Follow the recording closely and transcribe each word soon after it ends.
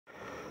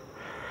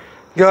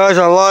Guys,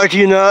 I lied to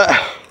you not.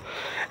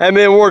 I've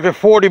been working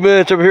 40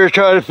 minutes over here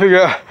trying to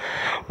figure out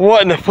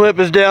what in the flip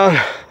is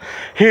down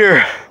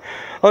here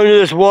under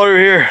this water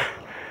here.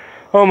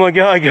 Oh my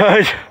God,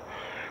 guys.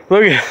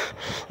 Look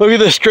at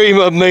the stream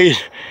I've made.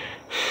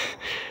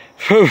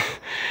 Is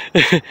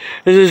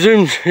it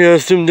zoomed? Yeah,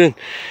 it's zoomed in.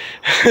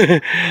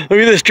 Look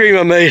at the stream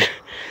I made.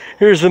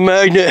 Here's the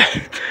magnet.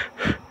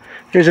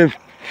 Here's a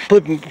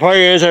flipping fire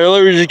ants. I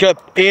literally just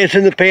got ants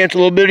in the pants a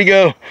little bit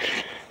ago.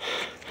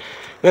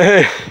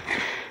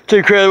 It's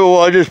incredible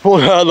what I just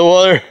pulled out of the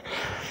water.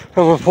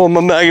 I'm gonna pull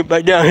my magnet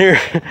back down here,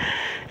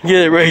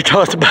 get it ready,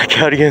 toss it back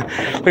out again.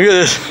 Look at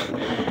this,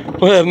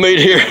 what I've made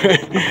here.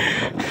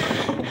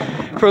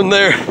 From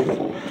there,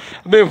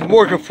 I've been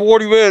working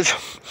 40 minutes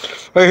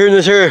right here in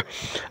this area.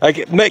 I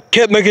kept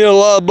making a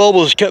lot of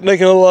bubbles, and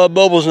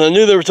I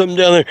knew there was something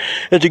down there.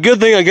 It's a good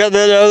thing I got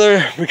that out of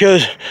there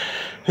because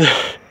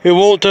it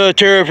won't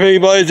tear up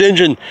anybody's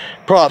engine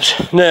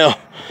props now.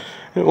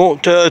 It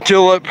won't tear up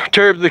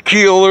the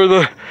keel or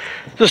the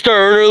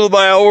stern or the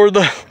bow or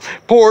the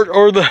port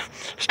or the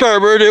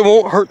starboard. It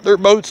won't hurt their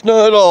boats,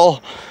 none at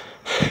all.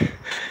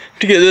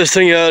 To get this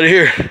thing out of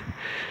here.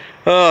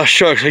 Oh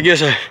shucks, I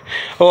guess I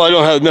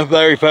don't have enough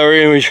battery power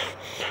anyways.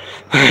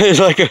 It's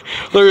like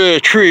literally a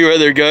tree right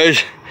there,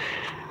 guys.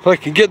 If I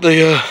could get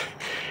the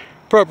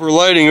proper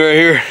lighting right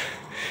here,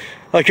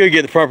 I could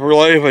get the proper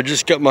lighting if I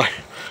just got my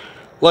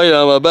light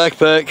out of my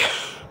backpack.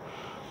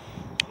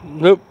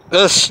 Nope,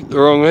 that's the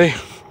wrong way.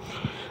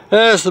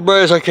 That's the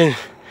brightest I can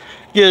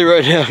get it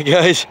right now,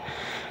 guys.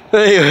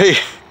 Anyway,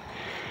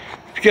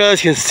 if you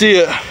guys can see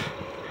it,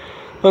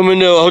 let me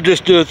know. I'll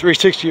just do a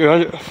 360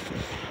 or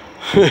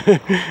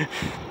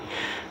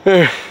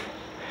 100.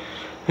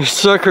 This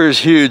sucker is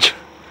huge.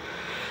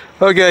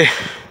 Okay,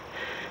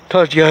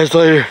 talk to you guys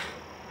later.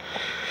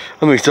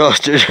 I'm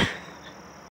exhausted.